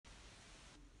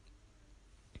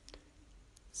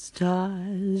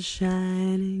Stars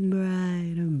shining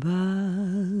bright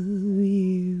above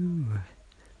you.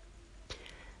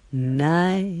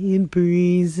 Night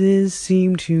breezes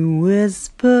seem to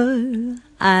whisper,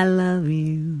 I love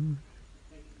you.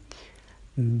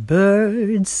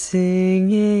 Birds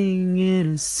singing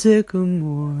in a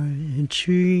sycamore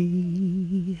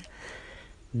tree.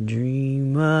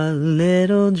 Dream a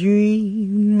little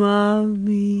dream of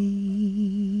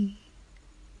me.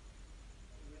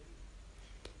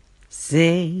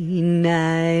 Say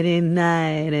nighty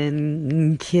night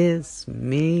and kiss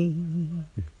me.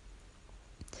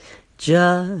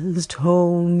 Just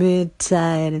hold me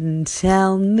tight and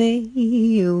tell me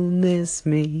you'll miss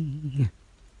me.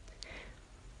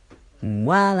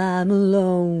 While I'm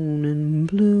alone and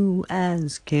blue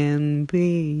as can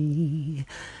be,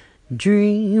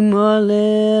 dream a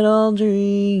little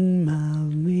dream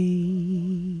of me.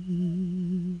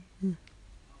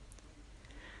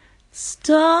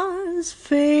 Stars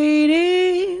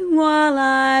fading while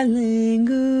I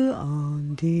linger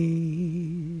on,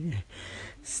 dear,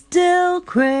 still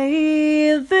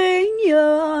craving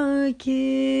your kiss.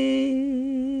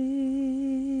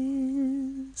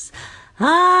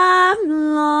 I'm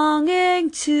longing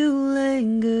to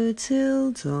linger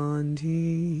till dawn,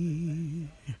 dear,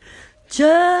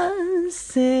 just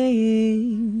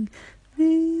saying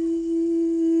this.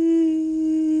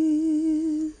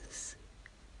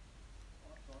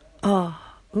 Oh,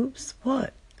 oops,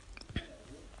 what?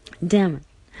 Damn it.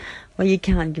 Well, you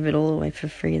can't give it all away for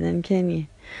free then, can you?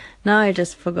 No, I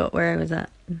just forgot where I was at.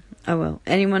 Oh well.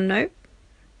 Anyone know?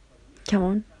 Come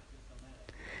on.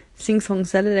 Sing Song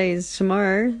Saturday is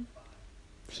tomorrow.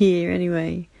 Here,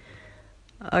 anyway.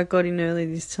 I got in early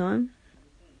this time.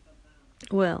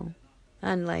 Well,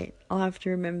 and late. I'll have to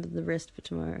remember the rest for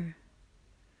tomorrow.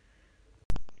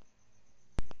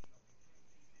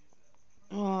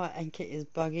 Oh, Anchor is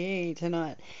buggy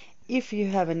tonight. If you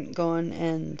haven't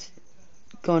gone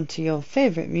to your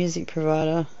favourite music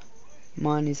provider,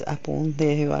 mine is Apple,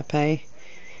 they're who I pay,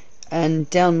 and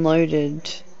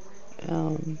downloaded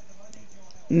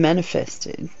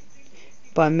Manifested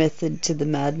by Method to the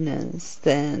Madness,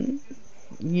 then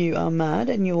you are mad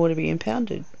and you ought to be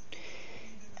impounded.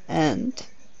 And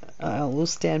I will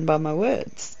stand by my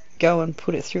words. Go and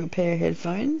put it through a pair of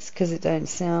headphones, because it don't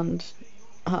sound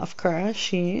half crash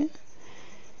here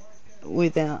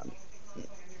without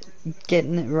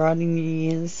getting it right in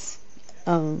your ears.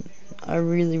 I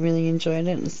really enjoyed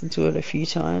it. Listened to it a few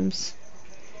times,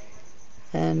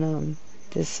 and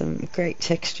there's some great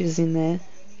textures in there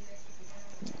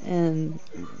and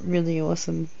really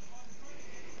awesome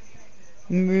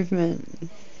movement,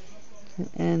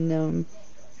 and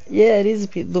yeah, it is a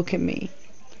bit look at me,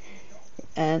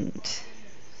 and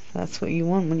that's what you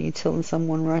want when you're telling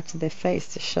someone right to their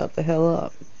face to shut the hell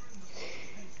up.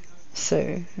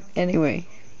 So anyway,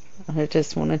 I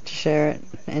just wanted to share it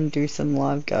and do some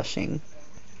live gushing.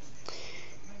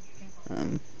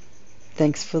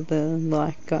 Thanks for the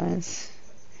like, guys.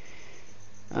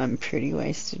 I'm pretty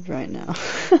wasted right now.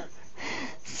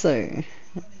 So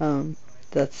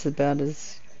that's about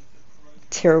as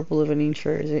terrible of an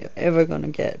intro as you're ever gonna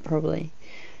get, probably.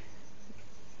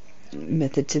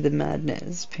 Method to the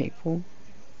Madness, people.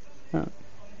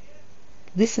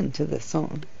 Listen to the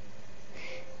song.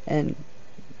 And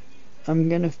I'm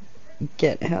gonna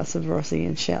get House of Rossi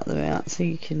and shout them out so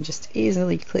you can just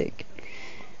easily click.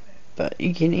 But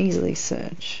you can easily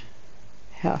search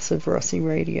House of Rossi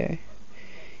Radio.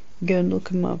 Go and look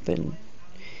them up and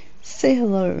say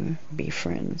hello, be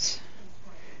friends.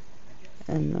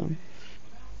 And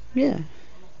yeah,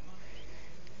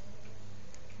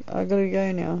 I gotta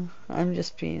go now. I'm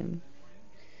just being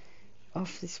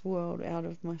off this world, out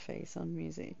of my face on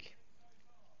music.